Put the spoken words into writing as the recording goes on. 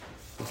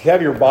If you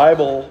have your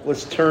Bible,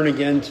 let's turn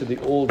again to the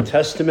Old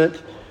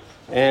Testament.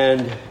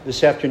 And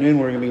this afternoon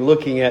we're going to be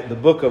looking at the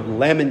book of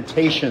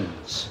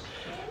Lamentations.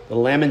 The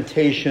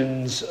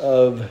Lamentations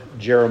of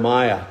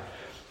Jeremiah.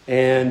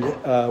 And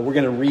we're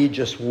going to read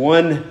just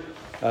one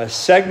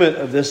segment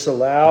of this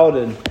aloud,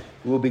 and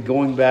we'll be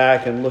going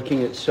back and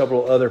looking at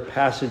several other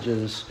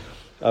passages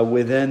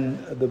within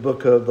the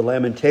book of the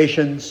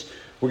Lamentations.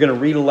 We're going to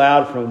read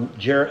aloud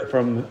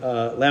from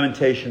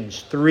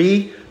Lamentations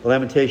 3, the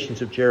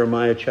Lamentations of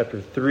Jeremiah chapter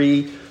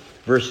 3,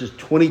 verses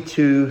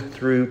 22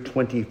 through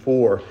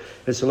 24.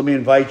 And so let me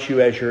invite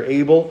you, as you're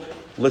able,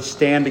 let's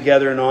stand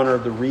together in honor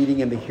of the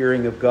reading and the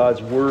hearing of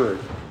God's Word.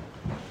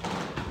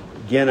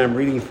 Again, I'm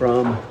reading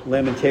from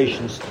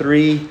Lamentations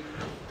 3,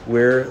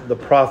 where the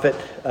prophet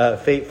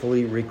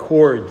faithfully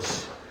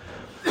records,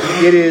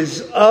 "It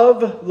is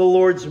of the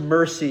Lord's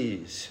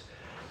mercies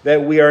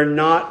that we are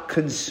not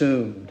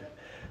consumed,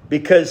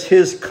 because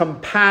his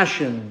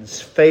compassions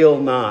fail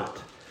not.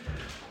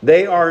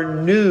 They are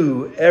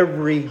new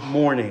every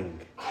morning.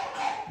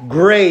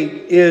 Great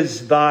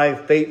is thy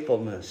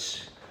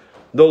faithfulness.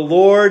 The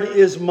Lord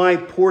is my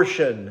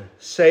portion,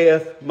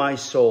 saith my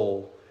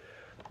soul.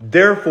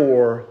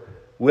 Therefore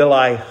will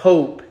I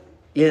hope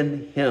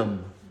in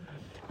him."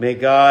 May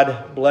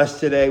God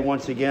bless today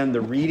once again the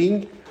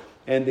reading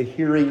and the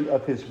hearing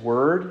of his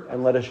word.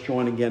 And let us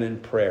join again in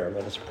prayer.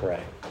 Let us pray.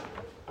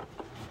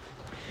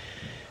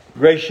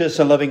 Gracious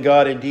and loving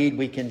God, indeed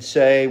we can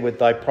say with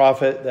thy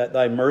prophet that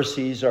thy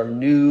mercies are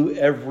new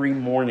every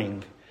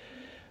morning.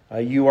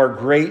 You are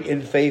great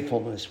in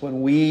faithfulness.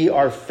 When we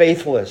are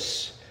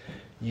faithless,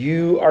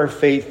 you are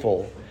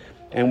faithful.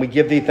 And we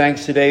give thee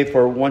thanks today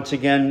for once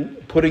again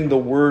putting the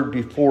word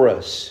before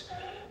us.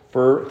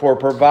 For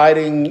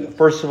providing,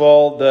 first of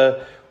all,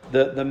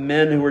 the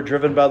men who are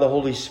driven by the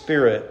Holy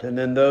Spirit, and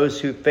then those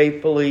who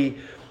faithfully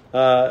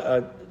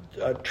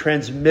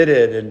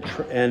transmitted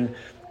and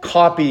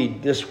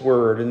copied this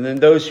word, and then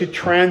those who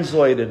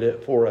translated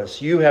it for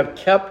us. You have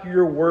kept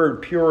your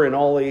word pure in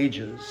all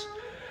ages,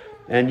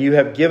 and you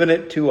have given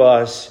it to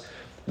us.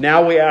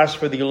 Now we ask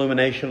for the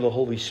illumination of the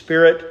Holy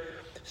Spirit,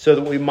 so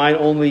that we might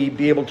only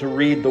be able to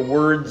read the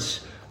words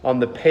on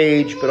the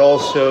page, but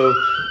also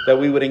that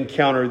we would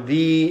encounter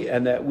thee,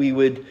 and that we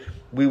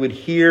would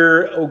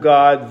hear, O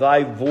God,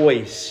 thy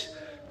voice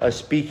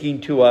speaking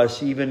to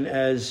us, even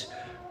as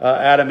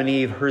Adam and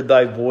Eve heard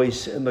thy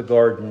voice in the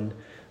garden.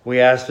 We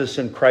ask this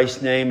in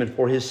Christ's name and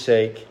for his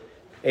sake.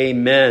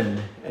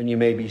 Amen. And you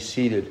may be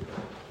seated.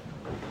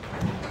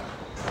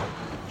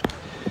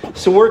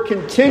 So we're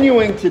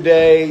continuing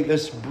today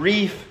this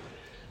brief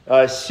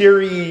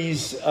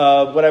series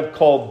of what I've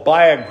called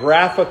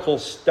biographical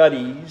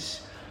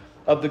studies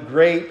of the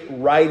great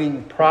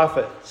writing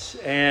prophets.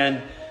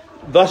 And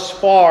thus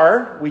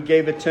far, we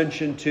gave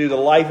attention to the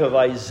life of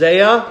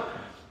Isaiah,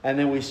 and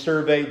then we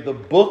surveyed the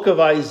book of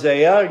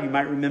Isaiah. You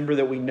might remember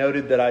that we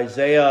noted that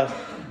Isaiah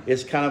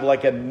is kind of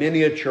like a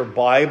miniature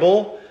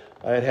Bible.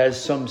 It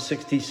has some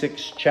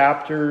 66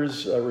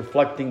 chapters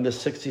reflecting the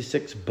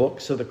 66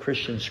 books of the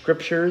Christian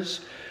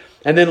scriptures.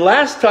 And then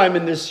last time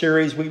in this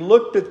series, we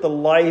looked at the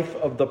life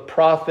of the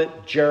prophet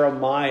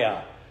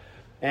Jeremiah.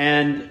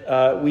 And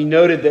we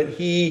noted that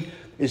he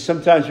is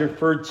sometimes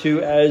referred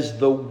to as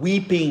the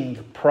weeping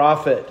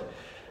prophet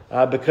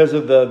because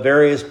of the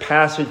various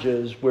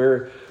passages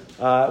where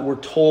we're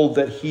told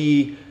that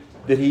he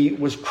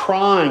was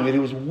crying, that he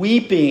was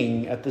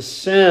weeping at the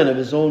sin of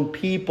his own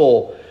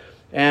people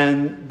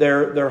and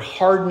their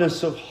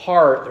hardness of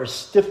heart, their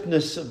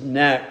stiffness of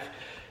neck.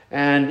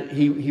 And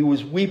he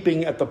was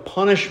weeping at the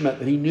punishment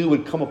that he knew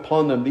would come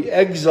upon them, the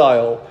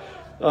exile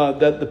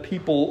that the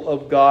people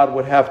of God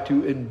would have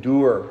to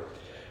endure.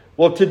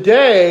 Well,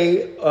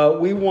 today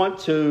we want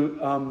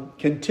to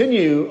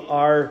continue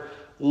our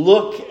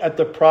look at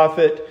the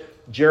prophet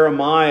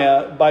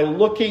Jeremiah by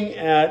looking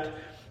at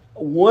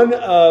one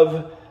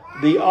of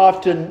the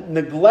often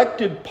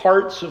neglected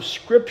parts of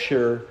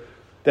Scripture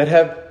that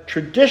have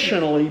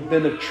traditionally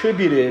been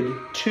attributed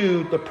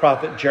to the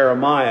prophet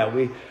Jeremiah.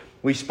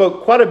 We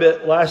spoke quite a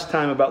bit last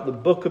time about the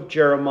book of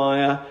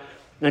Jeremiah,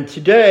 and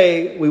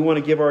today we want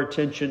to give our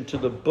attention to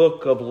the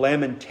book of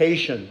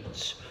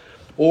Lamentations,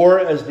 or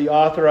as the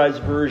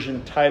Authorized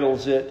Version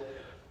titles it,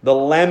 the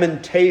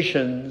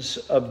Lamentations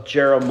of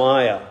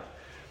Jeremiah.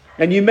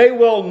 And you may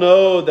well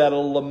know that a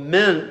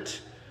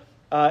lament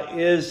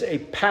is a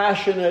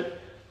passionate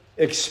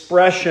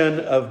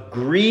expression of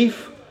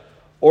grief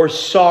or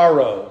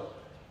sorrow.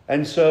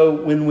 And so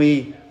when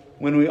we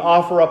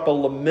offer up a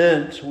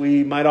lament,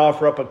 we might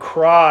offer up a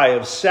cry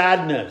of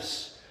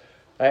sadness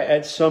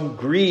at some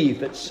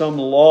grief, at some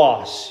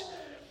loss.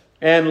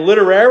 And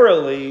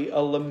literarily, a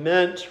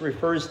lament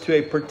refers to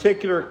a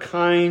particular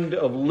kind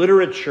of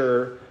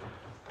literature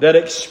that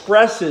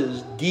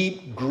expresses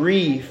deep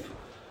grief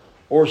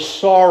or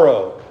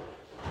sorrow.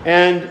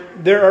 And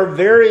there are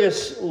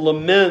various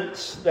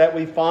laments that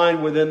we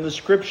find within the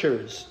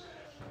Scriptures.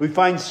 We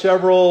find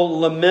several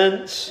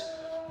laments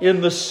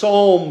in the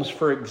Psalms,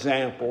 for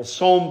example.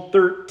 Psalm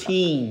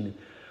 13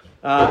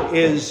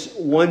 is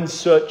one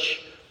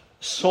such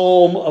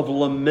psalm of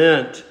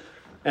lament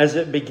as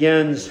it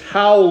begins,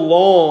 "How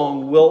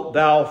long wilt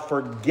thou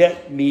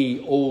forget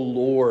me, O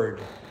Lord?"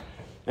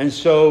 And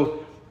so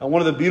one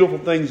of the beautiful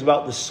things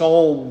about the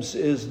Psalms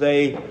is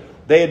they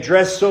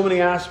address so many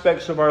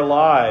aspects of our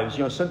lives.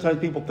 Sometimes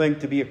people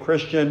think to be a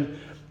Christian,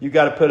 you've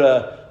got to put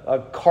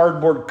a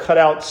cardboard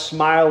cutout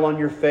smile on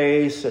your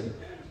face.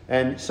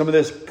 And some of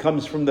this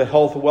comes from the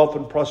health, wealth,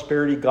 and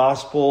prosperity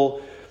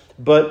gospel.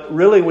 But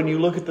really, when you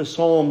look at the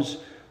Psalms,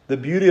 the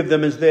beauty of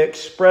them is they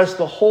express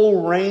the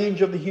whole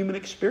range of the human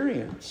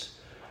experience.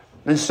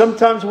 And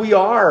sometimes we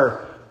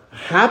are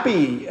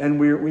happy and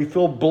we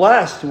feel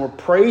blessed and we're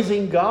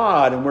praising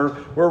God and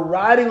we're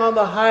riding on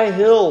the high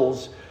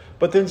hills.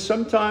 But then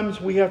sometimes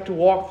we have to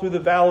walk through the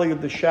valley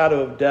of the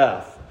shadow of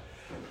death.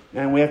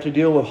 And we have to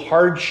deal with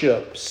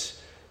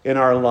hardships in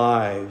our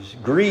lives,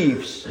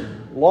 griefs,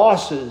 and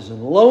losses,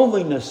 and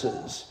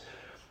lonelinesses.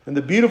 And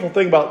the beautiful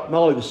thing about not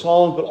only the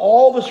Psalms, but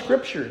all the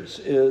Scriptures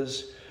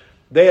is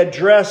they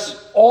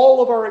address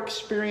all of our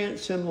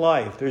experience in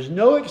life. There's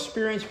no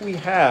experience we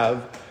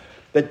have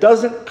that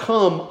doesn't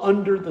come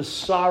under the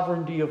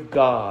sovereignty of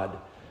God.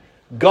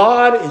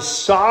 God is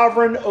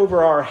sovereign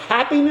over our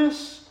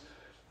happiness,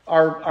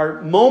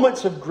 our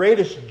moments of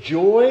greatest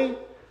joy,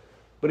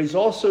 but He's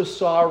also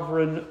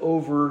sovereign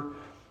over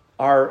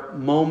our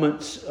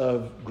moments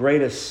of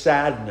greatest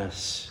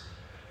sadness,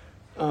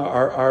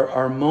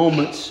 our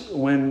moments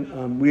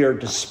when we are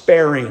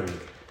despairing,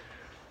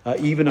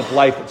 even of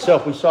life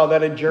itself. We saw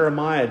that in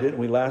Jeremiah, didn't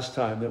we, last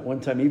time? That one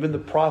time even the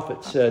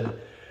prophet said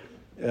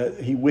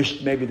he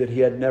wished maybe that he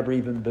had never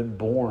even been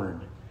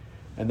born.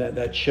 And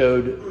that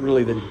showed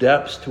really the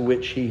depths to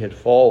which he had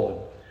fallen.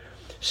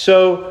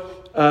 So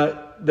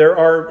there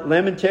are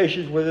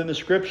lamentations within the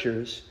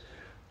Scriptures,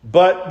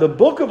 but the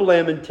book of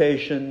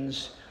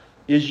Lamentations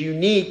is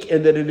unique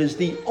in that it is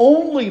the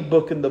only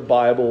book in the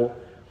Bible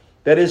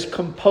that is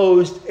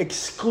composed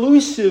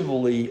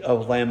exclusively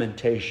of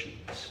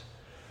lamentations.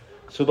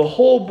 So the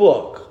whole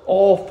book,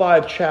 all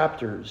 5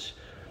 chapters,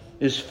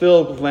 is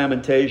filled with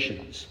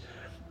lamentations.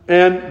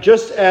 And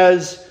just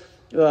as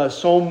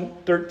Psalm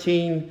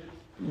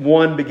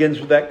 13:1 begins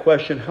with that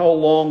question, "How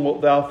long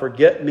wilt thou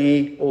forget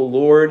me, O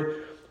Lord?"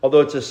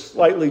 Although it's a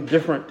slightly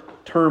different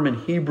term in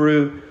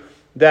Hebrew,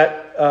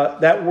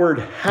 that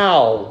word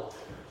 "how,"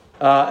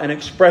 an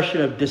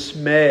expression of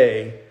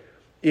dismay,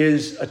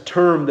 is a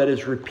term that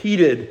is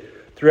repeated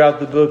throughout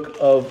the book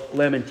of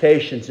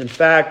Lamentations. In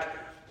fact,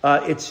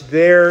 it's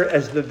there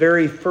as the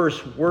very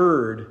first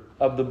word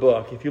of the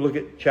book. If you look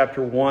at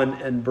chapter 1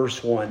 and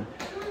verse 1.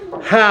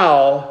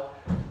 "How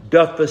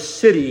doth the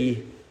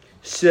city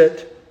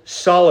sit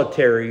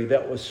solitary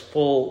that was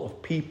full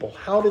of people?"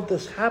 How did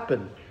this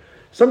happen?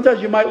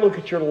 Sometimes you might look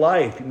at your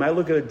life, you might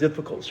look at a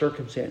difficult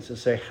circumstance and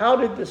say, how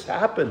did this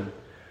happen?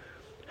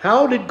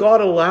 How did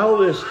God allow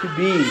this to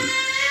be?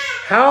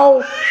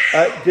 How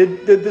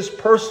did this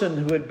person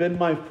who had been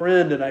my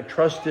friend and I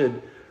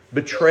trusted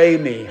betray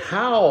me?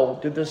 How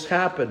did this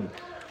happen?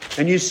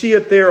 And you see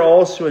it there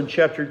also in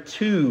chapter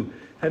 2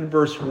 and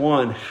verse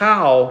 1.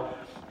 "How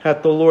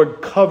hath the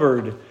Lord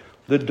covered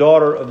the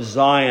daughter of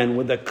Zion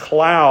with a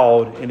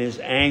cloud in His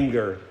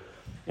anger,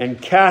 and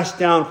cast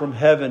down from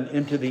heaven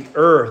into the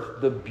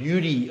earth the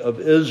beauty of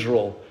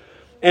Israel,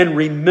 and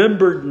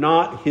remembered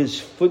not His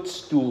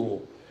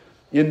footstool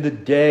in the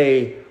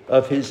day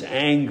of His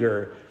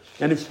anger."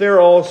 And it's there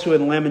also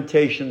in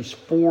Lamentations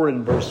 4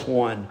 and verse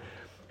 1.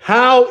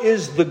 "How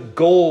is the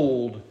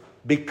gold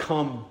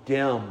become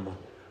dim?"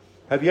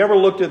 Have you ever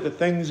looked at the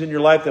things in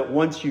your life that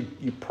once you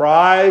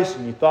prized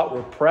and you thought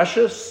were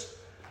precious,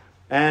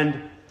 and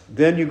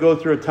then you go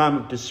through a time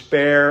of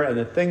despair, and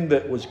the thing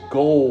that was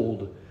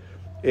gold,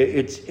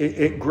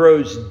 it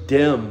grows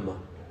dim,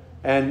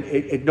 and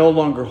it no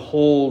longer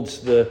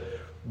holds the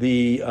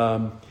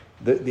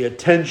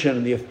attention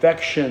and the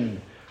affection,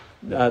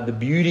 the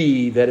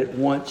beauty that it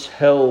once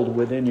held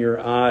within your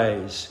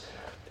eyes.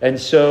 And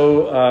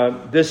so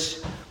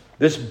this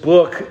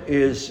book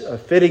is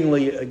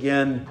fittingly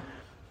again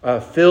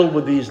filled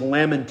with these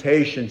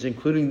lamentations,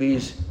 including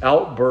these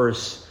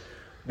outbursts,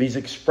 these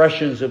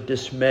expressions of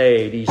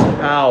dismay, these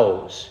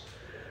hows.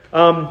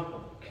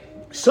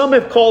 Some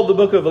have called the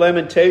book of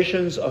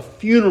Lamentations a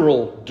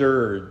funeral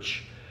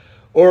dirge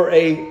or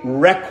a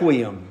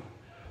requiem.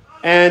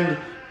 And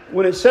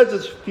when it says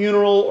it's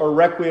funeral or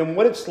requiem,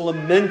 what it's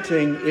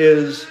lamenting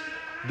is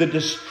the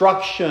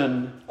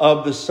destruction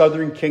of the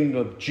southern kingdom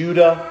of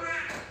Judah,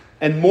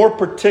 and more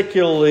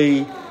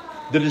particularly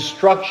the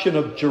destruction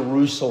of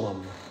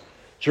Jerusalem.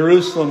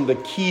 Jerusalem, the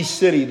key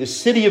city, the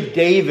city of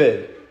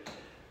David,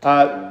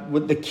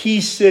 with the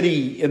key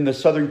city in the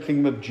southern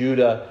kingdom of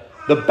Judah.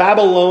 The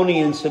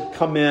Babylonians had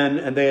come in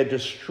and they had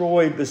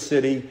destroyed the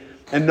city.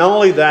 And not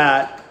only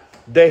that,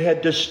 they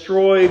had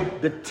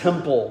destroyed the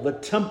temple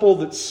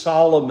that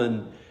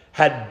Solomon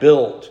had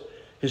built.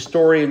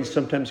 Historians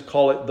sometimes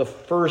call it the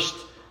first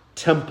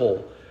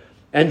temple.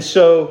 And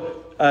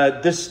so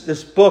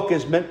this book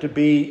is meant to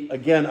be,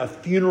 again, a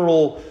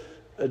funeral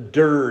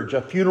dirge,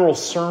 a funeral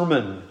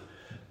sermon,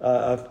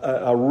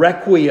 a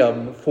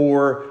requiem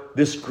for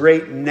this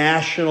great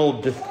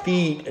national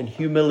defeat and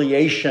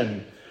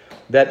humiliation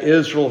that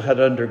Israel had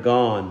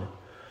undergone.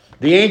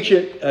 The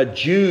ancient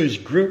Jews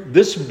grouped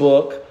this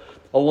book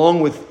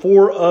along with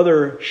 4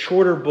 other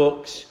shorter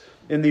books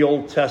in the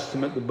Old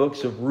Testament, the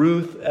books of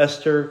Ruth,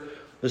 Esther,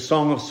 the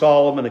Song of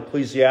Solomon,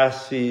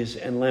 Ecclesiastes,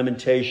 and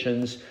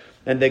Lamentations,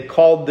 and they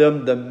called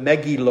them the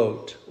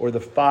Megillot, or the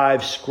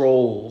 5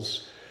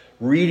 scrolls,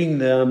 reading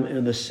them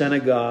in the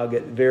synagogue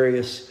at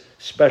various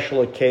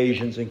special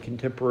occasions, and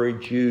contemporary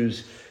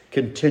Jews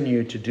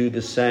continue to do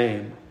the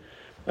same.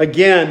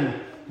 Again,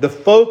 the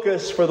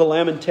focus for the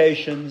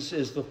Lamentations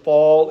is the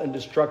fall and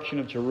destruction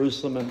of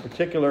Jerusalem, in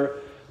particular,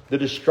 the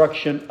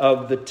destruction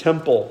of the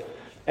temple.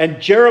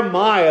 And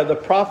Jeremiah, the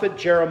prophet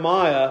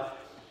Jeremiah,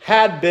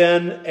 had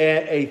been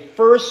a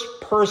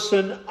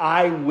first-person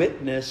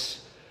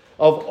eyewitness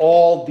of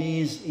all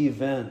these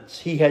events.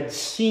 He had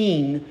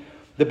seen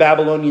the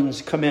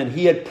Babylonians come in.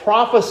 He had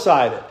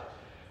prophesied it.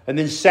 And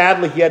then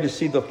sadly, he had to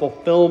see the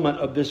fulfillment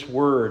of this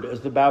word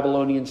as the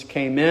Babylonians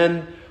came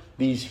in,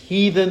 these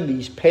heathen,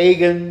 these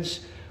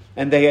pagans,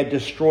 and they had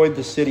destroyed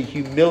the city,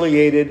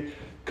 humiliated,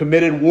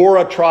 committed war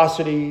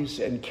atrocities,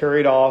 and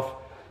carried off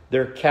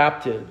their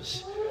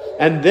captives.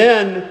 And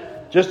then,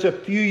 just a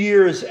few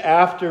years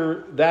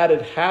after that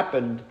had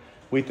happened,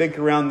 we think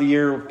around the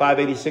year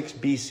 586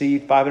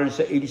 BC,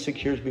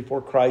 586 years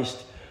before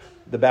Christ,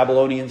 the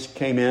Babylonians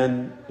came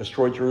in,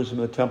 destroyed Jerusalem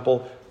and the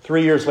temple.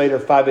 3 years later,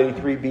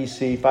 583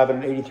 BC,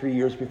 583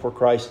 years before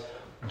Christ,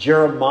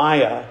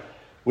 Jeremiah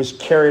was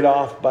carried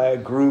off by a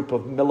group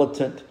of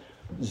militant,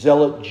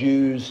 zealot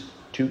Jews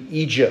to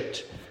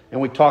Egypt. And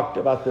we talked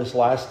about this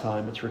last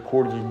time. It's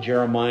recorded in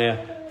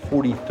Jeremiah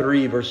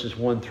 43, verses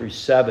 1 through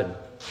 7.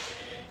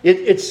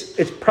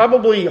 It's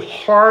probably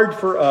hard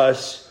for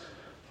us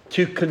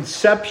to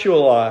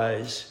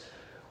conceptualize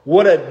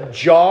what a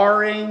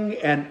jarring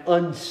and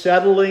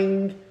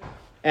unsettling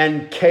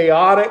and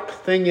chaotic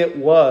thing it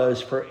was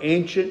for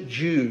ancient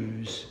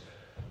Jews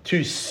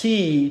to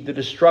see the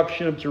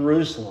destruction of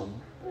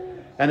Jerusalem,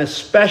 and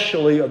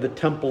especially of the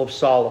Temple of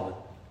Solomon.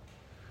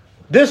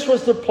 This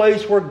was the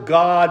place where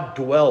God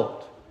dwelt.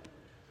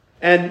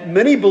 And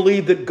many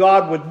believed that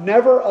God would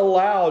never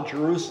allow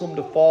Jerusalem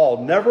to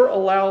fall, never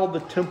allow the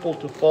temple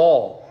to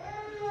fall.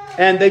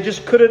 And they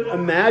just couldn't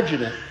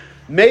imagine it.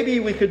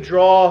 Maybe we could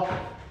draw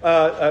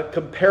a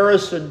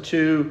comparison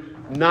to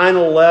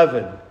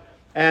 9/11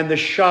 and the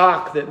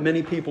shock that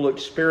many people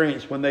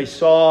experienced when they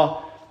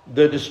saw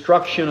the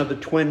destruction of the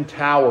Twin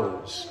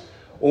Towers,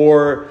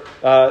 or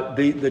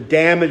the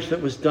damage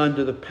that was done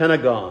to the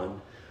Pentagon.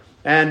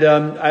 And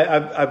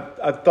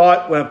I've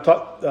thought, when I've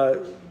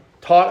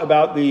taught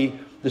about the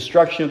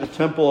destruction of the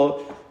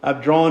temple,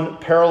 I've drawn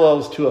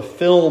parallels to a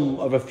film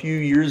of a few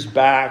years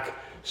back,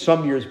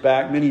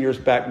 many years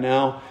back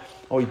now.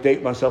 I always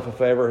date myself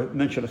if I ever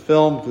mention a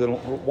film, because I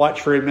don't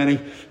watch very many,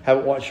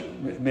 haven't watched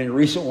many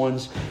recent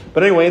ones.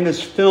 But anyway, in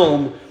this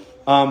film,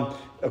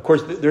 of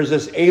course, there's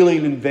this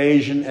alien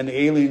invasion, and the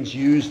aliens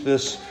use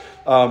this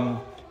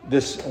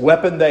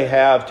weapon they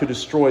have to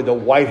destroy the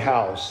White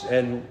House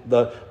and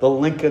the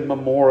Lincoln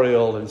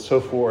Memorial and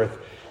so forth.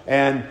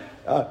 And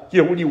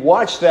when you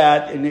watch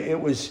that, and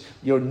it was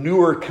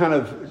newer kind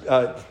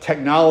of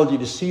technology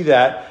to see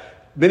that,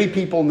 many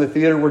people in the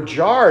theater were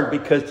jarred,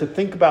 because to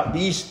think about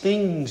these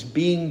things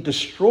being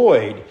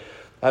destroyed,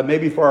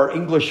 maybe for our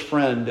English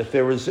friend, if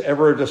there was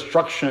ever a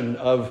destruction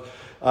of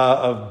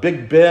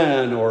Big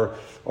Ben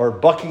or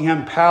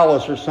Buckingham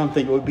Palace or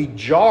something, it would be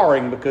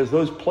jarring, because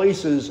those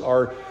places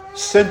are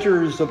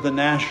centers of the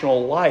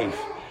national life.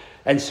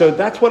 And so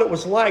that's what it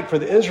was like for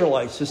the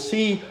Israelites to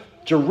see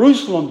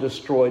Jerusalem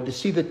destroyed, to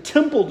see the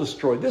temple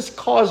destroyed. This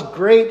caused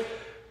great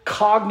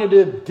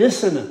cognitive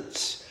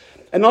dissonance.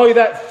 And not only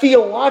that,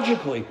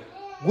 theologically,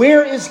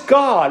 where is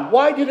God?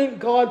 Why didn't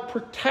God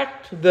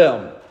protect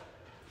them?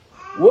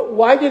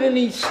 Why didn't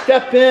he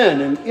step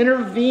in and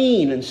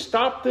intervene and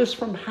stop this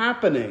from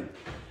happening?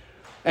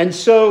 And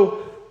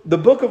so the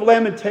book of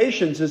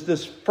Lamentations is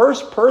this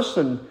first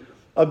person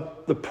of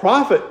the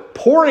prophet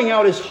pouring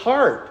out his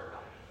heart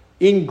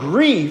in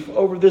grief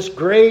over this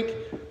great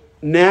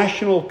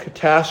national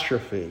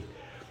catastrophe.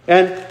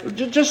 And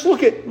let's just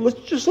look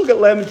at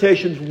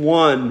Lamentations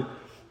 1,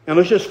 and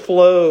let's just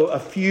flow a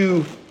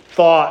few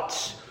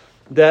thoughts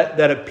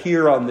that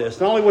appear on this.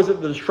 Not only was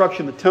it the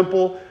destruction of the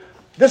temple,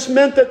 this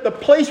meant that the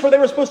place where they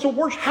were supposed to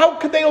worship, how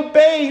could they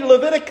obey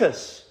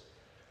Leviticus?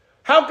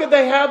 How could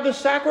they have the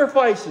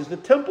sacrifices? The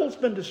temple's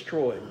been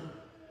destroyed.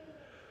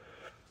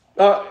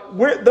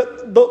 Where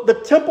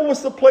the temple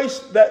was the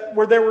place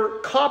where there were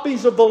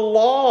copies of the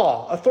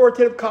law,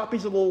 authoritative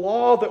copies of the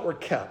law that were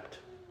kept.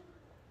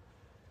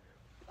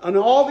 And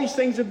all these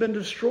things have been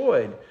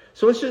destroyed.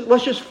 So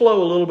let's just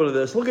flow a little bit of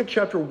this. Look at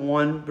chapter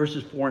 1,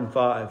 verses 4 and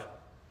 5.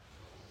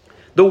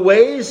 The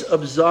ways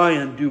of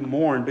Zion do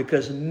mourn,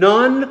 because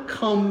none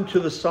come to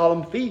the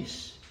solemn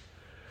feast.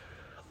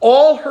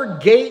 All her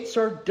gates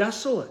are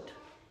desolate.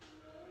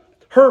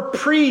 Her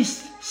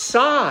priests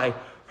sigh.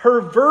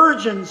 Her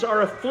virgins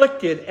are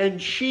afflicted,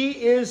 and she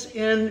is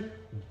in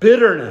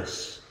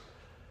bitterness.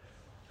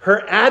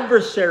 Her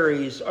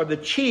adversaries are the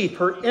chief,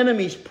 her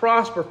enemies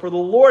prosper, for the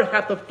Lord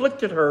hath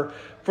afflicted her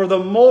for the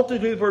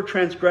multitude of her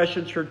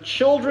transgressions. Her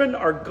children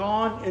are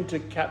gone into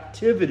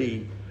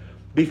captivity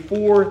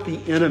before the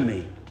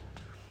enemy.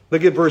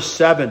 Look at verse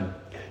 7.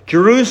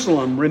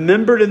 Jerusalem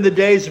remembered in the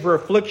days of her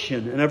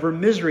affliction and of her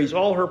miseries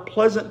all her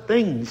pleasant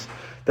things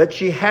that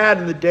she had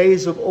in the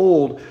days of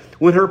old,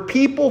 when her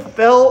people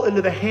fell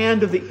into the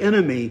hand of the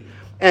enemy,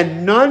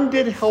 and none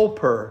did help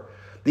her.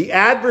 The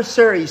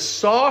adversaries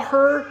saw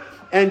her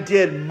and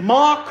did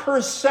mock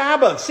her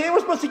Sabbath. See, they were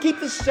supposed to keep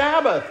the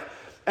Sabbath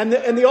and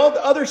all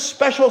the other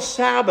special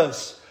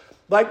Sabbaths,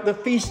 like the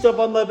Feast of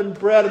Unleavened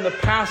Bread and the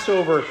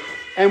Passover.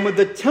 And with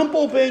the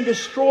temple being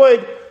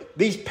destroyed,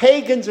 these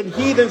pagans and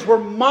heathens were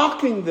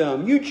mocking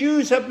them. You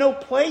Jews have no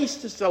place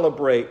to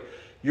celebrate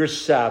your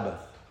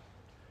Sabbath.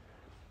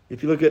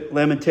 If you look at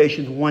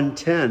Lamentations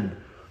 1:10,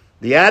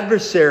 the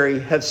adversary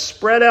hath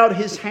spread out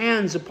his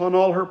hands upon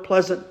all her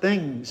pleasant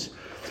things.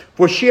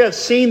 For she hath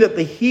seen that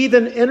the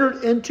heathen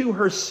entered into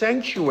her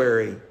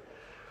sanctuary,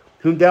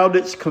 whom thou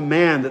didst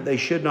command that they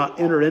should not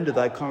enter into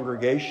thy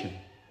congregation.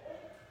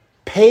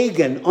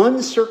 Pagan,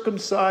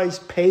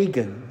 uncircumcised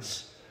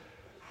pagans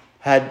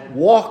had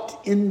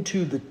walked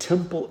into the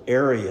temple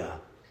area.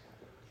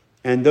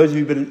 And those of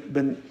you who've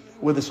been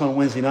with us on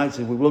Wednesday nights,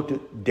 we looked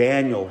at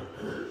Daniel.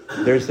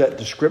 There's that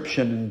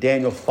description in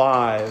Daniel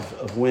 5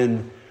 of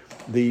when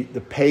the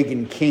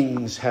pagan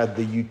kings had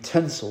the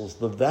utensils,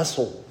 the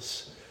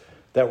vessels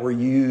that were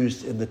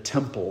used in the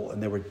temple,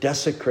 and they were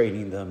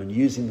desecrating them and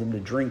using them to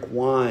drink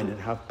wine and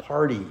have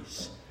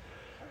parties.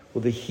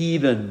 Well, the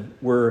heathen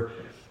were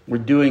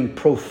doing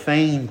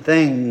profane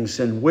things,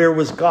 and where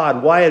was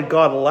God? Why had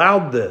God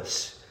allowed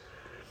this?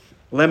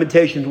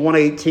 Lamentations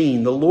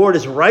 1:18, the Lord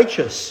is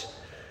righteous,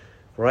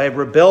 for I have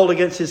rebelled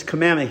against his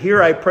commandment.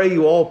 Hear, I pray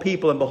you, all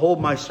people, and behold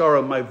my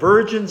sorrow. My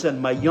virgins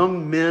and my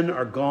young men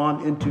are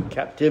gone into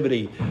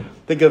captivity.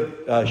 Think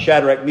of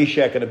Shadrach,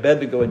 Meshach, and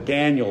Abednego and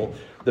Daniel.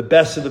 The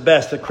best of the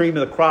best, the cream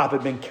of the crop,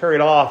 had been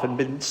carried off and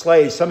been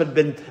slaves. Some had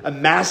been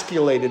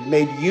emasculated,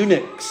 made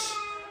eunuchs,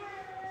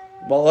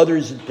 while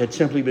others had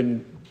simply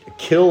been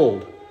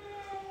killed.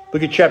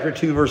 Look at chapter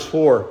 2, verse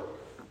 4.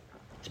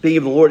 Speaking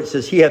of the Lord, it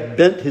says, he hath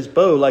bent his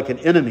bow like an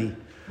enemy.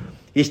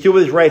 He stood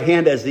with his right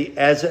hand as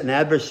an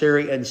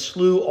adversary, and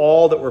slew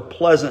all that were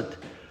pleasant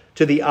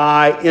to the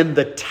eye in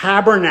the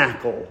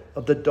tabernacle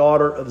of the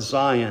daughter of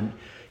Zion.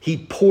 He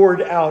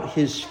poured out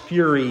his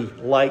fury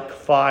like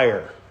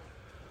fire.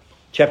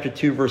 Chapter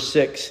 2, verse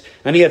 6.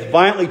 And he hath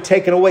violently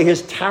taken away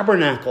his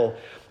tabernacle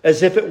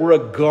as if it were a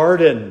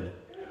garden.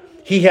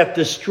 He hath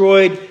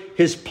destroyed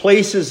his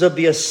places of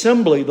the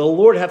assembly. The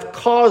Lord hath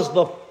caused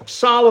the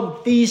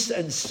solemn feasts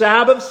and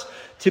Sabbaths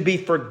to be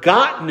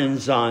forgotten in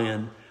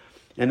Zion,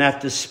 and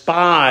hath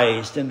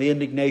despised in the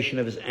indignation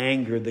of his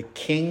anger the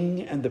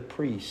king and the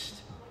priest.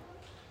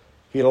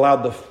 He had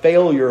allowed the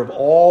failure of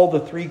all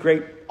the three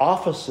great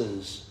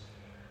offices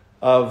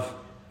of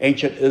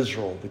ancient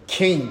Israel, the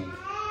king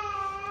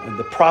and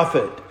the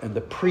prophet and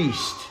the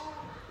priest.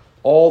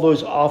 All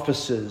those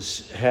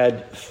offices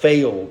had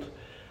failed.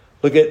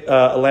 Look at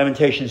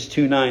Lamentations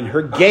 2:9.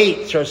 Her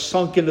gates are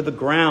sunk into the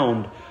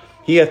ground.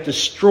 He hath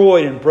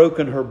destroyed and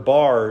broken her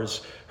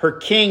bars. Her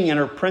king and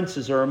her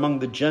princes are among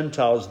the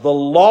Gentiles. The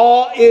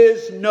law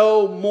is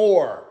no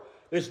more.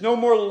 There's no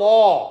more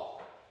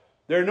law.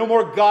 There are no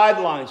more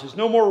guidelines. There's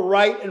no more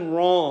right and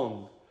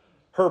wrong.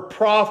 Her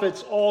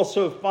prophets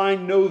also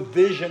find no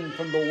vision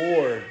from the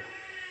Lord.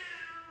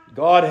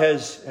 God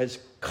has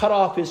cut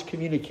off his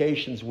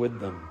communications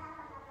with them.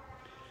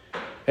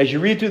 As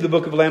you read through the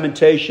book of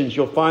Lamentations,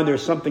 you'll find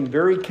there's something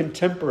very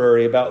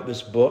contemporary about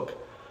this book,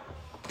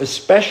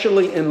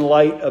 especially in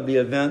light of the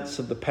events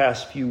of the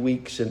past few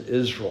weeks in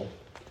Israel.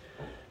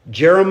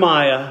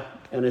 Jeremiah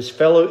and his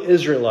fellow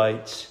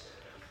Israelites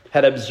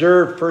had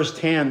observed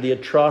firsthand the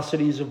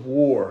atrocities of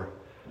war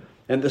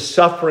and the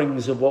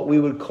sufferings of what we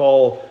would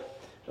call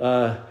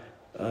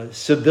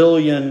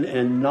civilian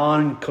and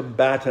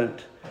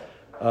non-combatant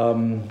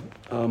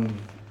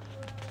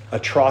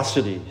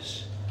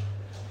atrocities.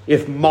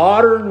 If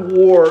modern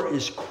war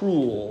is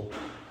cruel,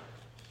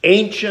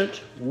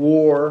 ancient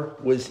war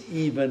was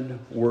even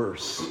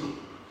worse.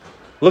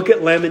 Look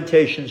at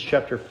Lamentations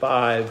chapter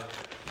 5,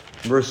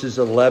 verses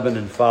 11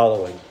 and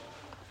following.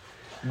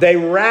 They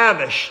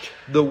ravished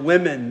the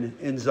women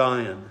in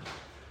Zion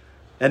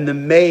and the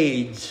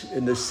maids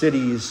in the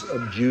cities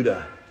of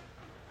Judah.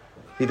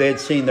 They had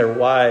seen their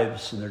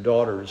wives and their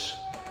daughters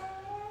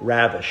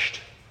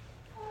ravished.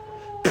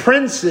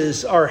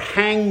 Princes are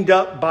hanged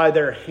up by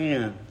their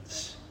hands.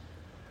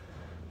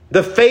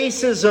 The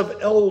faces of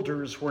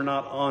elders were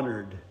not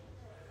honored.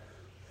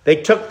 They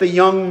took the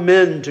young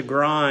men to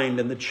grind,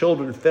 and the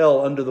children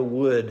fell under the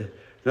wood.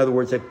 In other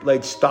words, they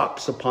laid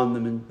stops upon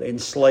them and they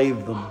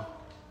enslaved them.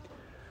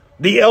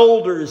 The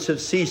elders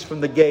have ceased from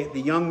the gate,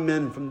 the young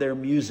men from their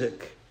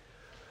music.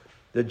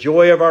 The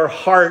joy of our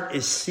heart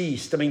is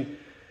ceased. I mean,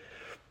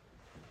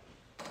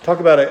 talk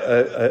about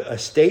a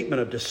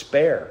statement of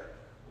despair.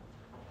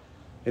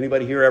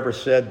 Anybody here ever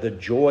said, the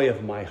joy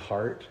of my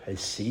heart has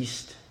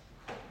ceased?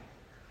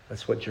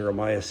 That's what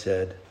Jeremiah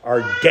said.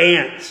 Our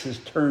dance is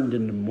turned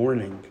into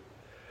mourning.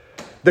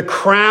 The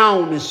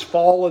crown is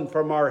fallen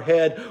from our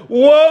head.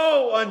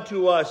 Woe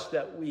unto us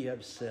that we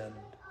have sinned.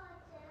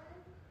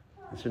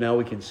 And so now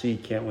we can see,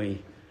 can't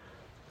we,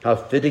 how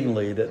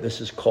fittingly that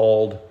this is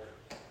called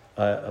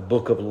a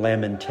book of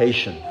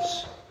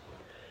Lamentations.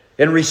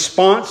 In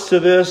response to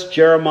this,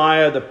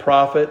 Jeremiah the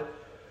prophet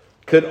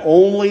could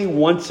only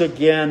once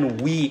again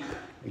weep.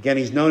 Again,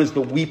 he's known as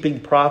the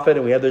weeping prophet,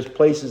 and we have those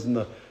places in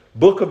the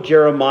book of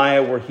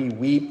Jeremiah where he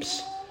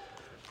weeps.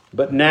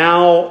 But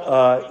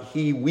now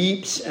he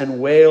weeps and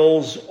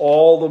wails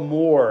all the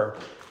more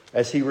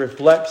as he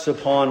reflects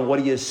upon what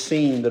he has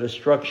seen, the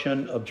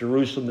destruction of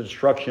Jerusalem, the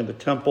destruction of the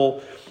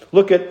temple.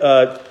 Look at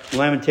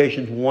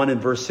Lamentations 1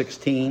 and verse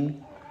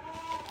 16.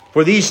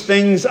 For these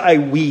things I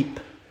weep.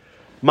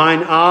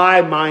 Mine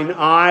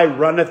eye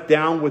runneth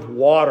down with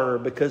water,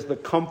 because the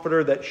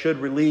comforter that should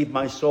relieve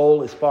my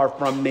soul is far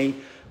from me.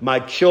 My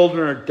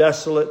children are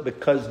desolate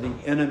because the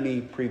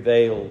enemy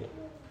prevailed.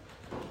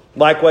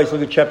 Likewise,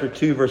 look at chapter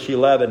 2, verse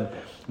 11.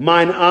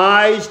 Mine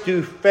eyes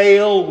do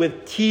fail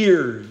with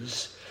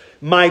tears.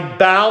 My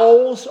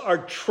bowels are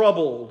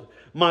troubled.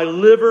 My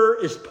liver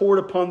is poured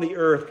upon the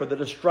earth for the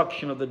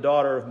destruction of the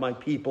daughter of my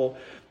people,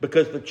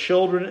 because the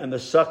children and the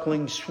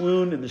sucklings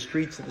swoon in the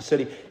streets of the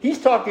city. He's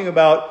talking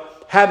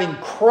about having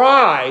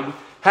cried,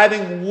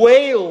 having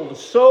wailed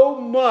so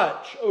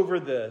much over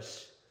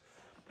this,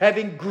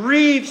 having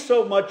grieved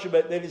so much of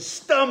it that his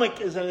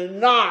stomach is in a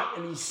knot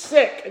and he's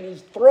sick and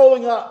he's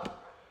throwing up.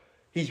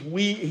 He's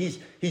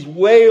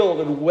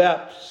wailed and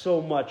wept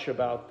so much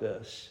about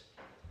this.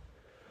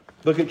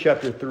 Look at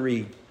chapter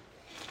 3,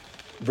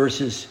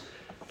 verses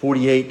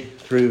 48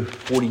 through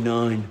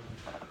 49.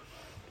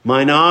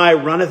 Mine eye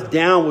runneth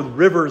down with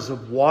rivers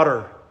of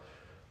water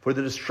for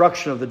the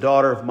destruction of the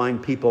daughter of mine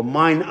people.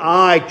 Mine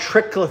eye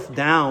trickleth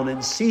down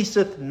and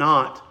ceaseth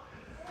not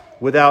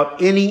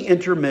without any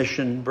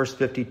intermission. Verse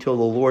 50, till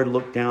the Lord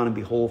look down and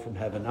behold from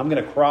heaven. I'm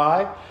going to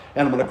cry,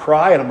 and I'm going to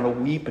cry, and I'm going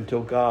to weep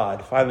until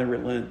God finally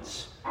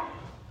relents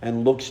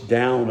and looks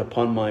down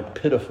upon my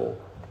pitiful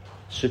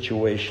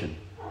situation.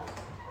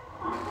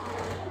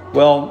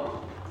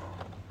 Well,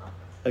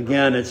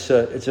 again,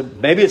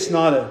 maybe it's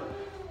not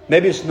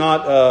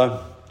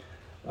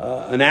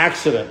an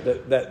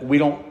accident that we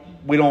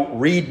don't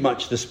read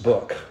much this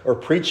book or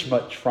preach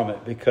much from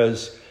it,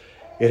 because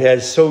it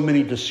has so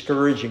many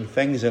discouraging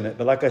things in it.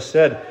 But like I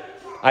said,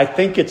 I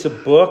think it's a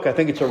book. I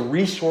think it's a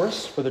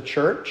resource for the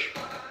church.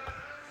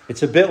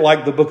 It's a bit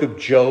like the book of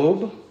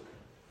Job.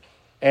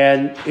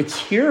 And it's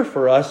here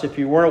for us, if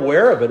you weren't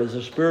aware of it, as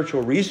a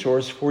spiritual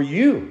resource for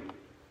you.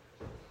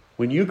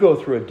 When you go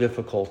through a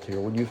difficulty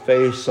or when you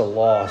face a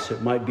loss,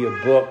 it might be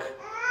a book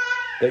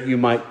that you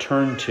might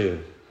turn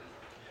to.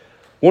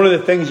 One of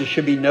the things that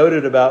should be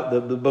noted about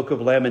the book of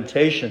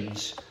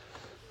Lamentations,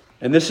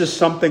 and this is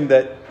something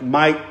that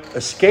might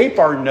escape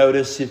our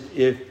notice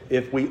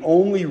if we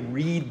only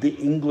read the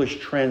English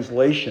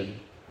translation,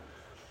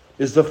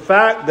 is the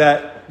fact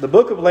that the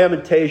book of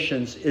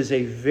Lamentations is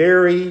a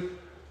very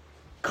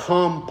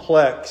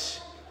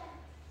complex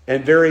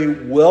and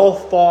very well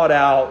thought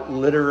out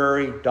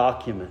literary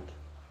document.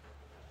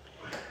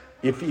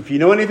 If you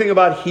know anything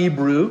about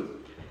Hebrew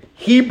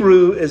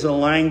is a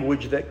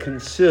language that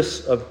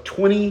consists of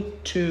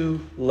 22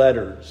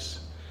 letters.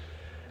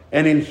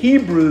 And in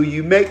Hebrew,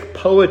 you make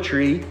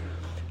poetry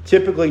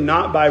typically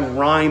not by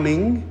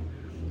rhyming,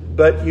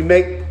 but you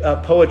make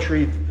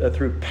poetry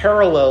through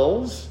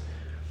parallels.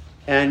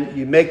 And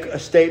you make a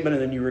statement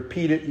and then you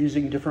repeat it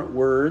using different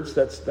words.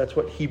 That's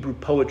what Hebrew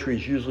poetry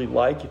is usually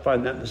like. You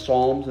find that in the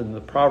Psalms and the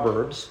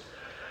Proverbs.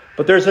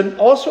 But there's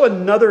also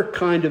another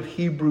kind of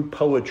Hebrew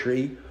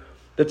poetry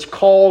that's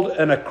called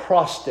an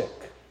acrostic.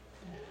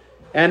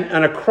 And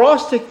an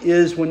acrostic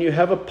is when you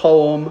have a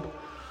poem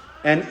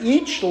and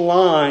each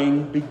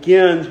line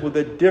begins with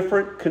a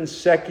different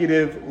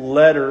consecutive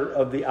letter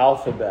of the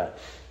alphabet.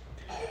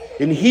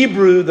 In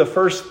Hebrew, the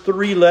first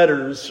three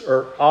letters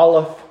are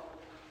Aleph,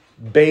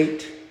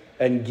 Beit,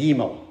 and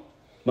Gimel,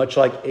 much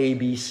like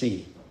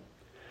ABC.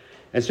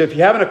 And so if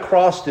you have an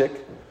acrostic,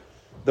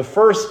 the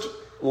first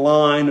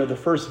line or the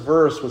first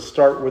verse would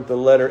start with the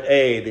letter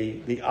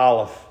A, the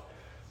Aleph.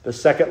 The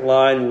second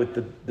line with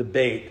the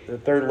Beit. The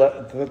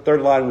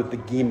third line with the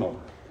Gimel.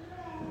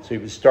 So you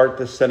would start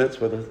the sentence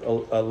with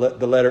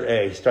the letter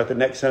A. Start the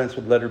next sentence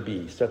with letter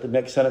B. Start the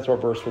next sentence or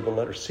verse with the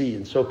letter C,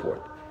 and so forth.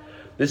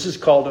 This is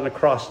called an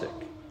acrostic.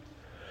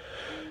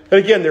 And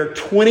again, there are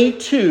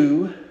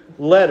 22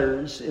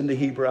 letters in the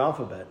Hebrew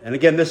alphabet. And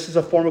again, this is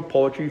a form of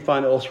poetry you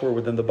find elsewhere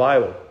within the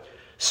Bible.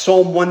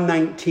 Psalm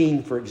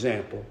 119, for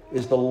example,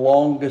 is the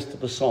longest of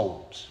the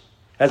Psalms.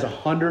 It has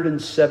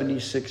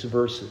 176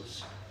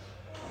 verses.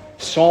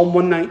 Psalm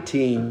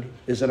 119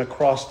 is an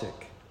acrostic.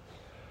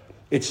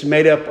 It's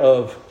made up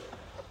of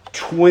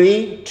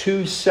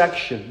 22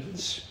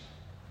 sections,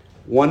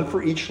 one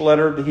for each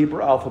letter of the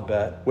Hebrew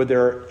alphabet, where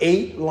there are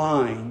 8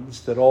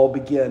 lines that all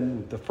begin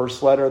with the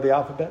first letter of the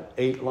alphabet,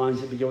 8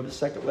 lines that begin with the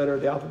second letter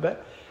of the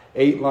alphabet,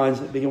 8 lines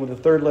that begin with the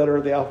third letter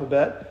of the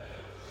alphabet,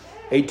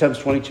 8 times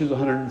 22 is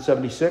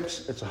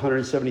 176. It's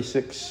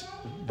 176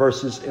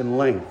 verses in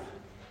length.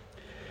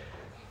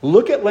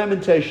 Look at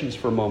Lamentations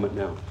for a moment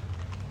now.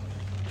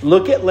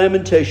 Look at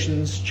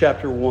Lamentations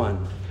chapter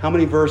 1. How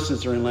many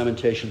verses are in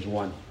Lamentations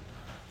 1?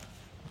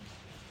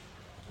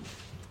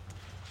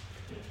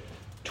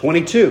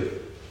 22.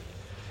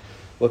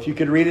 Well, if you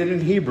could read it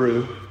in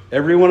Hebrew,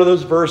 every one of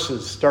those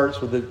verses starts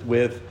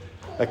with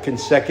a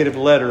consecutive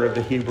letter of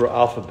the Hebrew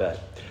alphabet.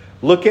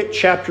 Look at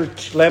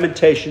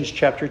Lamentations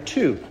chapter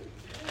 2.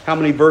 How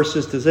many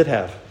verses does it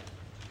have?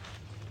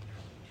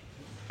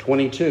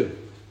 22.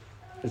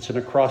 It's an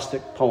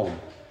acrostic poem.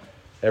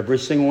 Every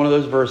single one of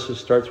those verses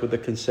starts with a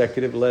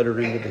consecutive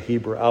lettering of the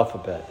Hebrew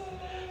alphabet.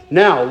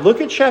 Now, look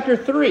at chapter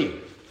 3.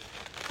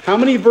 How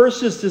many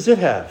verses does it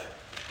have?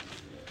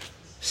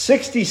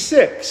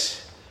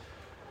 66.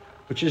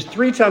 Which is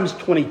 3 times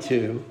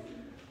 22.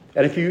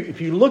 And if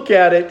you look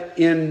at it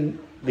in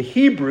the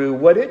Hebrew,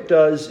 what it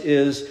does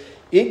is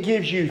it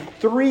gives you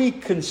 3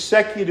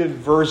 consecutive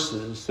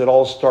verses that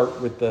all start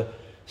with the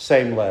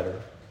same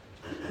letter.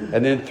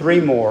 And then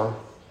 3 more,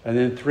 and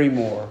then 3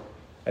 more,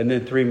 and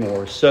then 3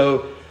 more.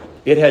 So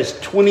it has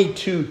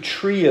 22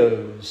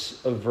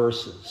 trios of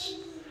verses.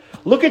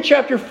 Look at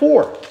chapter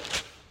 4.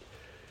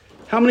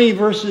 How many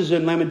verses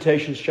in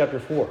Lamentations chapter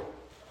 4?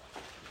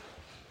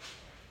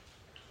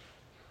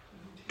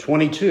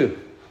 22.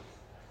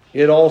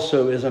 It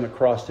also is an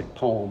acrostic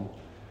poem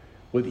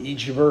with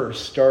each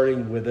verse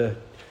starting with a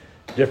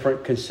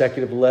different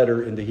consecutive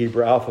letter in the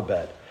Hebrew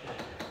alphabet.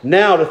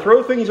 Now, to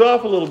throw things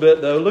off a little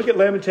bit, though, look at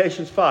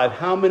Lamentations 5.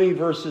 How many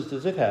verses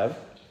does it have?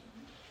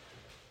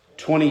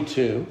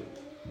 22.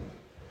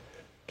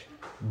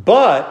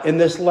 But in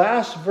this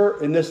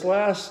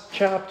last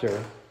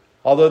chapter,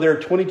 although there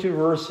are 22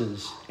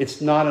 verses,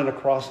 it's not an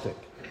acrostic.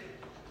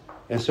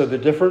 And so the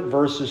different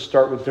verses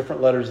start with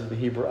different letters of the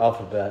Hebrew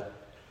alphabet.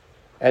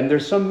 And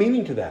there's some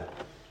meaning to that.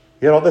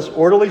 You know, this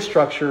orderly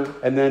structure,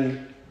 and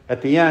then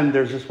at the end,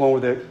 there's this one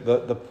where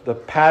the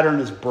pattern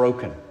is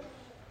broken.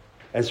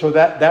 And so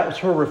that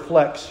sort of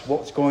reflects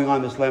what's going on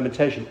in this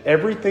lamentation.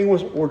 Everything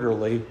was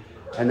orderly,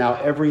 and now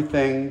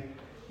everything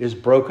is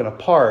broken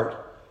apart.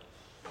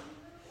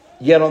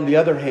 Yet on the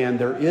other hand,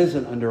 there is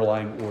an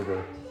underlying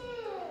order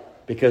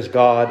because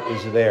God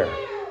is there.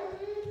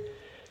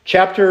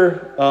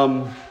 Chapter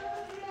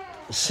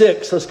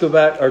 6, let's go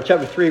back, or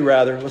chapter 3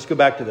 rather, let's go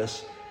back to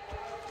this.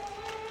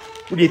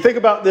 When you think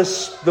about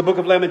this, the book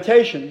of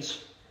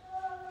Lamentations,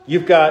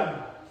 you've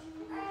got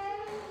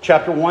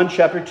chapter 1,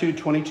 chapter 2,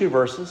 22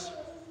 verses.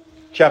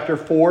 Chapter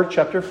 4,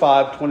 chapter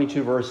 5,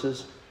 22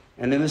 verses.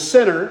 And in the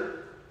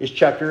center is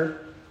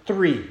chapter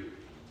 3,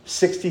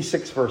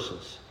 66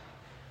 verses.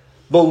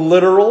 The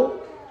literal,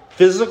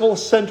 physical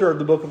center of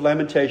the book of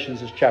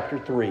Lamentations is chapter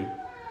 3.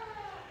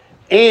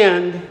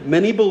 And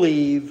many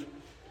believe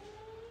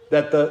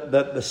that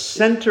the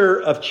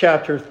center of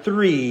chapter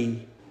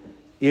 3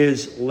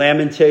 is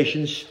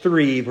Lamentations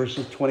 3,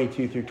 verses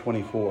 22 through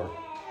 24.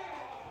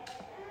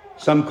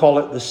 Some call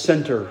it the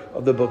center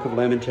of the book of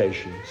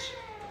Lamentations.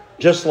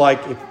 Just like,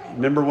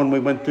 remember when we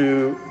went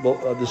through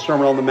the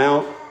Sermon on the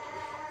Mount,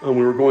 and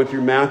we were going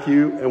through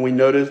Matthew, and we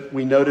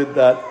noted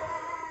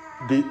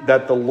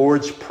that the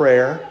Lord's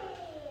Prayer,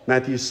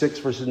 Matthew 6,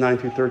 verses 9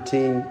 through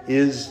 13,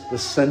 is the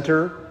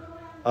center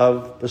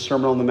of the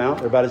Sermon on the Mount.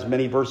 There are about as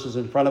many verses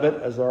in front of it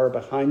as there are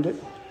behind it.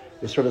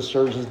 It sort of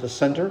serves as the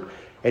center.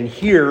 And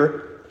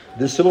here,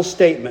 this little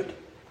statement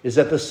is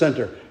at the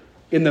center.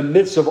 In the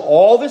midst of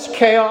all this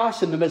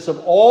chaos, in the midst of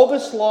all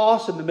this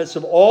loss, in the midst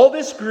of all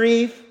this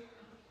grief,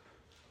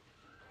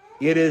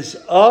 it is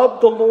of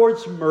the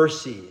Lord's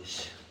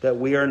mercies that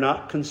we are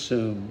not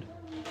consumed.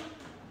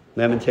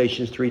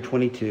 Lamentations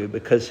 3:22,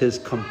 because his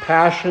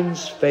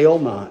compassions fail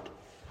not.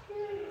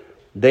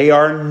 They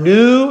are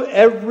new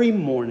every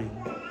morning.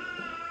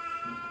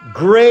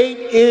 Great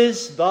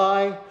is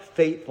thy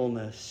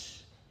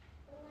faithfulness.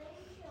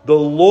 The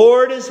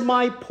Lord is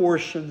my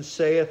portion,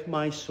 saith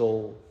my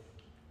soul.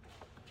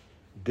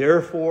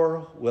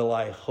 Therefore will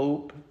I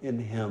hope in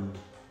him.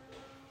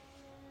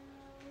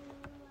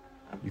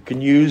 You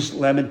can use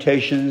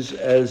Lamentations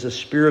as a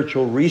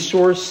spiritual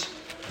resource.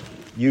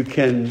 You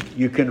can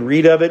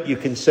read of it. You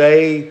can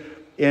say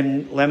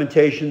in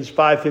Lamentations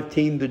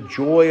 5:15, the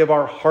joy of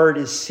our heart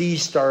is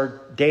ceased.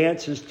 Our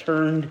dance is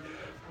turned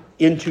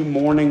into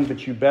mourning.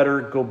 But you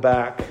better go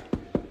back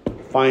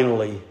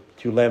finally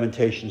to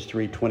Lamentations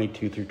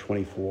 3:22 through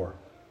 24.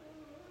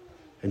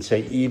 And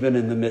say, even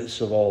in the midst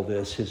of all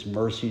this, his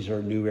mercies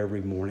are new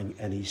every morning,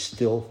 and he's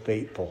still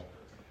faithful.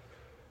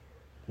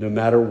 No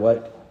matter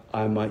what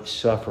I might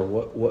suffer,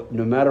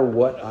 no matter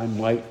what I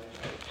might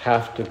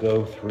have to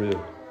go through.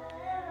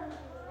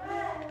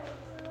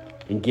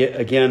 And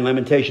again,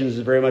 Lamentations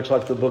is very much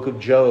like the book of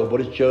Job.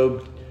 What does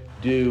Job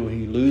do?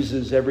 He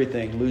loses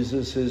everything,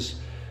 loses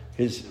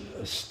his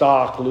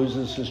stock,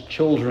 loses his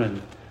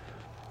children.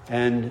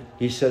 And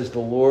he says, the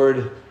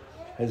Lord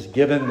has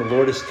given, the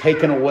Lord has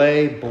taken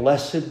away.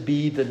 Blessed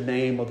be the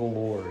name of the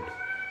Lord.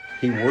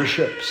 He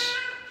worships.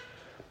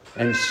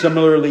 And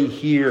similarly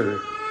here,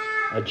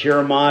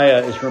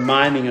 Jeremiah is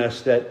reminding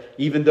us that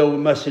even though we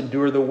must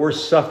endure the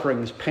worst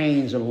sufferings,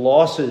 pains, and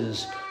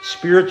losses,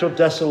 spiritual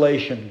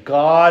desolation,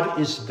 God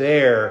is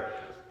there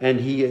and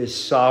He is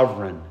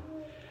sovereign.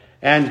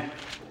 And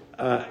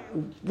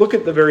look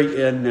at the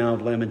very end now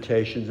of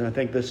Lamentations. And I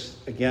think this,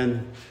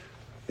 again,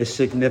 is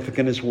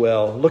significant as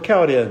well. Look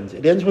how it ends.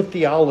 It ends with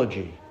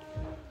theology.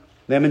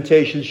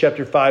 Lamentations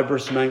chapter 5,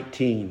 verse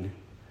 19.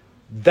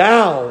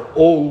 Thou,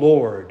 O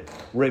Lord,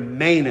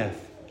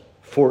 remaineth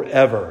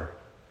forever.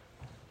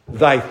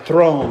 Thy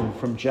throne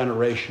from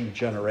generation to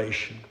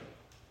generation.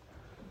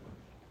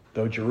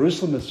 Though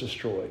Jerusalem is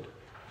destroyed,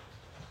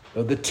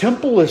 though the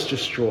temple is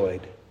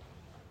destroyed,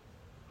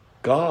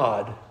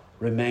 God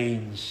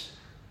remains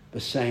the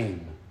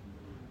same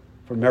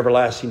from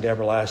everlasting to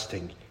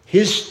everlasting.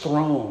 His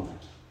throne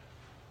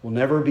will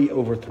never be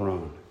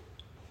overthrown.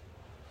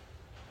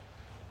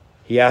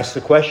 He asks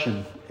the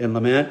question in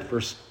Lament,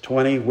 verse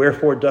 20,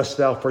 wherefore dost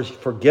thou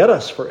forget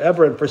us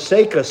forever and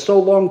forsake us so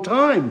long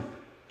time?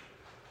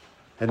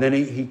 And then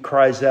he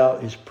cries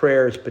out his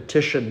prayer, his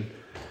petition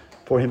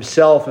for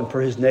himself and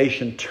for his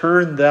nation.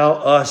 Turn thou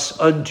us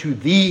unto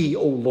thee,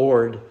 O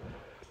Lord,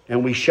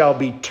 and we shall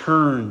be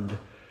turned.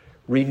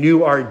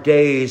 Renew our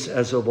days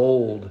as of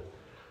old.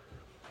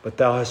 But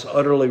thou hast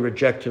utterly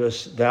rejected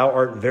us. Thou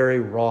art very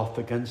wroth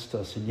against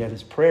us. And yet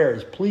his prayer,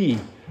 his plea,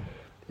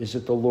 is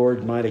that the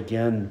Lord might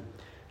again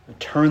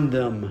turn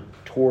them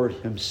toward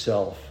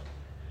himself.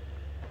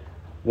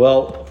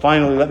 Well,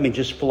 finally, let me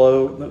just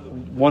flow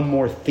one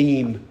more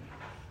theme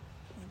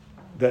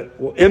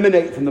that will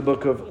emanate from the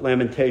book of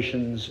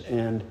Lamentations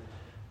and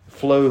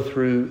flow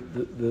through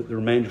the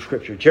remainder of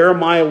Scripture.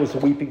 Jeremiah was a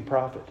weeping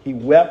prophet. He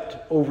wept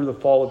over the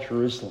fall of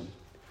Jerusalem.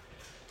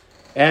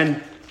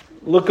 And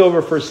look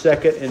over for a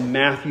second in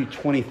Matthew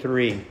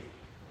 23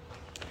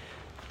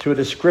 to a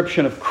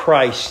description of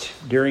Christ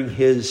during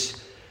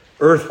his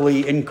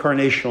earthly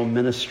incarnational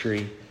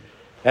ministry.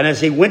 And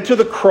as he went to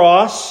the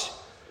cross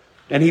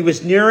and he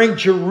was nearing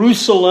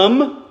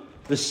Jerusalem,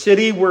 the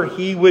city where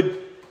he would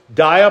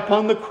die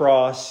upon the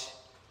cross,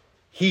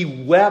 he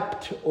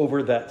wept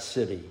over that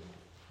city.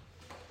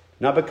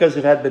 Not because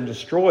it had been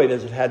destroyed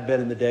as it had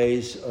been in the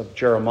days of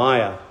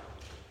Jeremiah,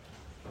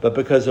 but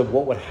because of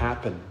what would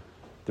happen,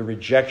 the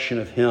rejection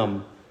of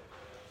him.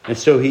 And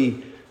so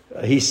he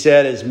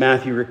said, as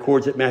Matthew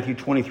records it, Matthew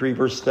 23,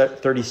 verse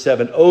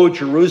 37, O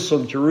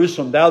Jerusalem,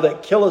 Jerusalem, thou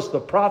that killest the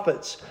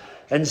prophets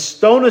and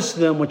stonest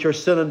them which are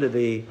sent unto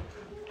thee,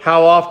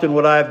 how often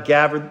would I have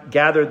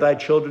gathered thy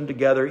children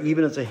together,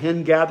 even as a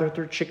hen gathereth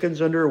her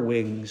chickens under her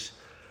wings,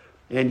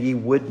 and ye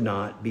would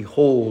not.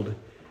 Behold,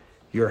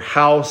 your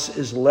house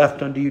is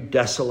left unto you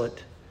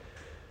desolate.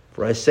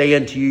 For I say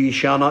unto you, ye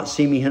shall not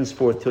see me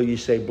henceforth till ye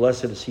say,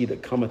 blessed is he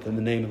that cometh in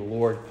the name of the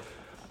Lord.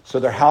 So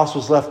their house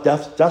was left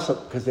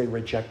desolate because they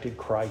rejected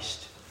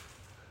Christ.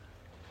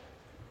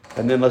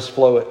 And then let's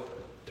flow it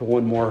to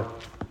one more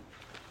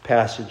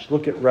passage.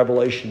 Look at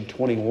Revelation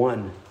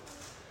 21.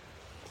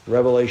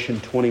 Revelation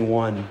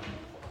 21.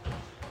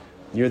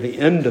 Near the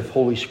end of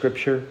Holy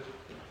Scripture,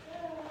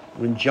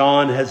 when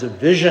John has a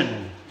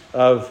vision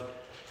of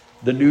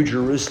the New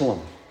Jerusalem.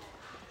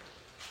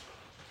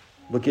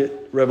 Look at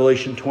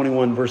Revelation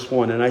 21, verse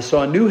 1. And I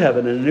saw a new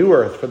heaven and a new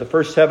earth, for the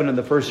first heaven and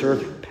the first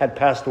earth had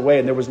passed away,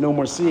 and there was no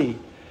more sea.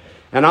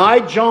 And I,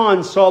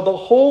 John, saw the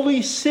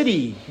holy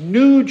city,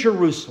 New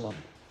Jerusalem,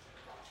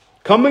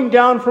 coming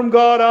down from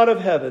God out of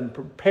heaven,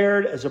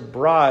 prepared as a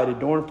bride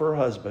adorned for her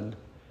husband.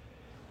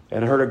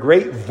 And I heard a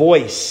great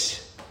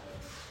voice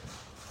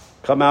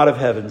come out of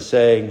heaven,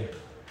 saying,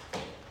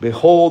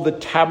 Behold, the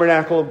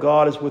tabernacle of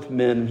God is with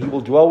men, and he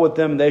will dwell with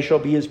them, and they shall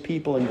be his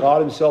people, and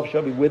God himself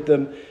shall be with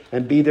them,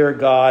 and be their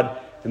God.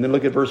 And then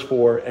look at verse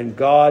 4. And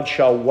God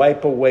shall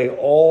wipe away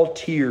all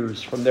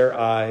tears from their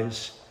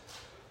eyes,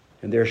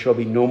 and there shall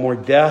be no more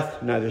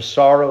death, neither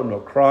sorrow,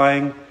 nor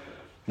crying,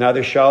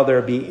 neither shall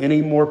there be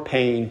any more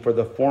pain, for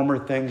the former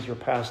things are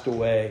passed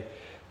away.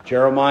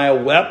 Jeremiah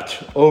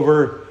wept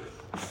over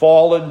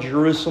fallen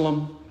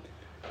Jerusalem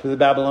to the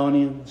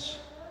Babylonians.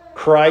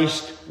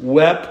 Christ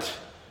wept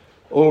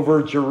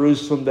over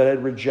Jerusalem that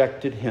had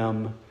rejected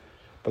him.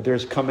 But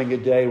there's coming a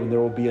day when there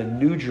will be a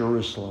new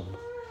Jerusalem,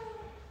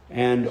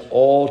 and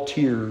all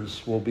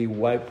tears will be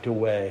wiped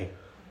away.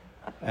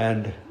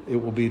 And it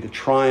will be the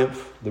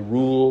triumph, the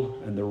rule,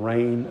 and the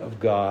reign of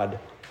God.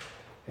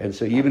 And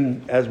so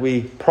even as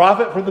we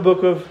profit from the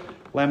book of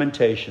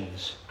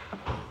Lamentations,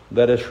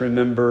 let us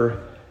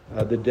remember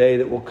the day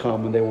that will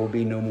come when there will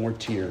be no more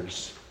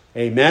tears.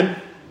 Amen?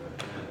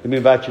 Let me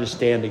invite you to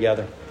stand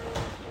together.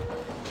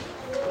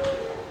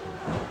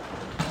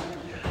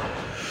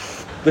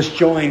 Let's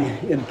join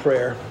in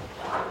prayer.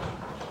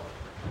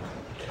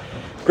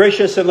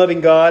 Gracious and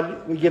loving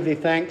God, we give thee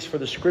thanks for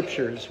the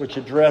Scriptures which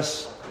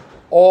address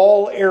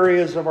all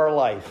areas of our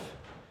life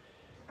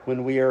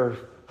when we are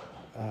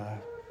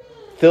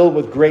filled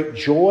with great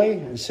joy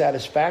and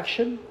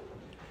satisfaction,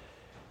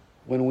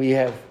 when we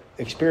have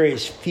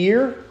experienced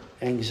fear,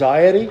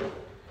 anxiety,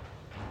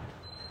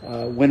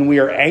 when we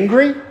are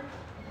angry,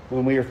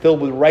 when we are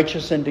filled with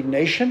righteous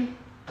indignation,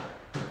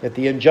 at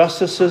the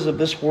injustices of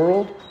this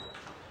world.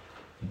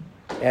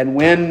 And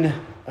when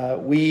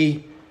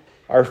we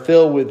are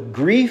filled with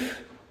grief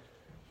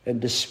and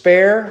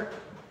despair,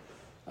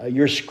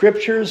 your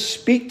scriptures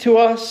speak to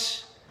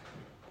us,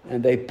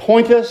 and they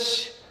point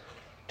us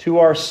to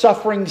our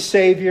suffering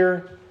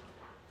Savior,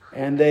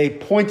 and they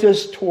point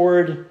us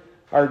toward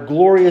our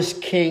glorious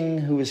King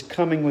who is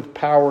coming with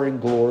power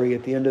and glory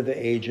at the end of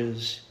the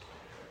ages.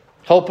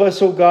 Help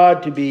us, O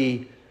God, to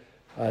be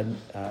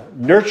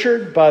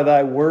nurtured by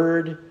thy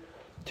word,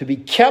 to be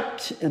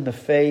kept in the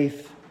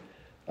faith,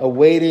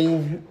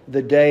 awaiting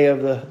the day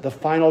of the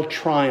final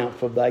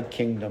triumph of thy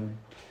kingdom.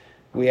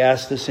 We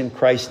ask this in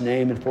Christ's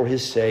name and for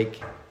his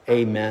sake.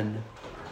 Amen.